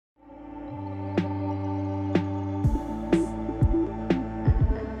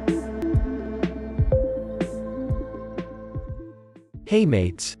Hey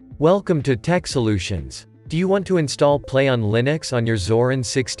mates, welcome to Tech Solutions. Do you want to install PlayOnLinux on your Zorin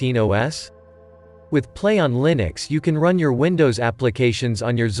 16 OS? With PlayOnLinux you can run your Windows applications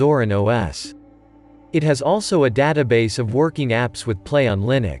on your Zorin OS. It has also a database of working apps with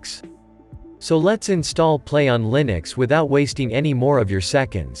PlayOnLinux. So let's install PlayOnLinux without wasting any more of your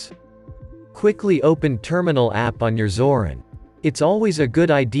seconds. Quickly open Terminal app on your Zorin. It's always a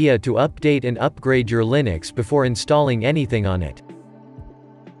good idea to update and upgrade your Linux before installing anything on it.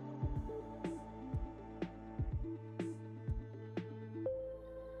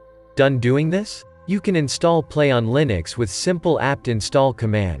 Done doing this? You can install PlayOnLinux with simple apt install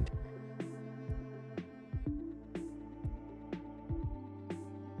command.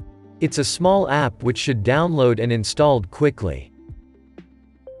 It's a small app which should download and installed quickly.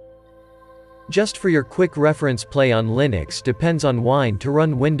 Just for your quick reference, PlayOnLinux depends on Wine to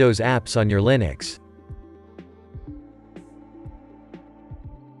run Windows apps on your Linux.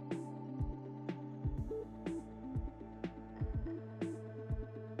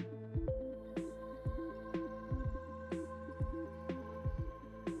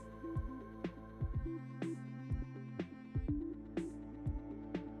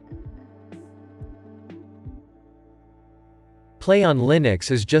 PlayOnLinux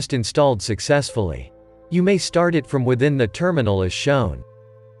is just installed successfully. You may start it from within the terminal as shown.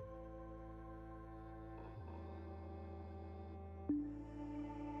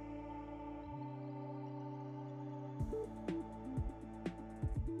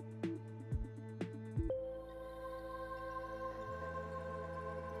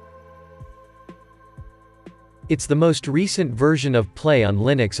 It's the most recent version of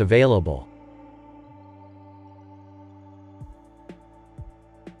PlayOnLinux available.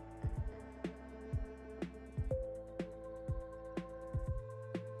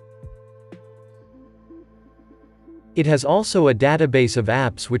 It has also a database of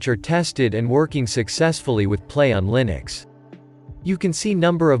apps which are tested and working successfully with PlayOnLinux. You can see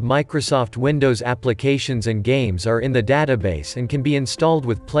number of Microsoft Windows applications and games are in the database and can be installed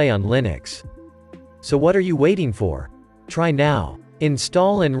with PlayOnLinux. So what are you waiting for? Try now.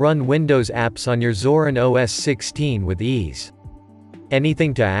 Install and run Windows apps on your Zorin OS 16 with ease.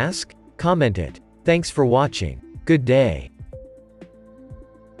 Anything to ask? Comment it. Thanks for watching. Good day.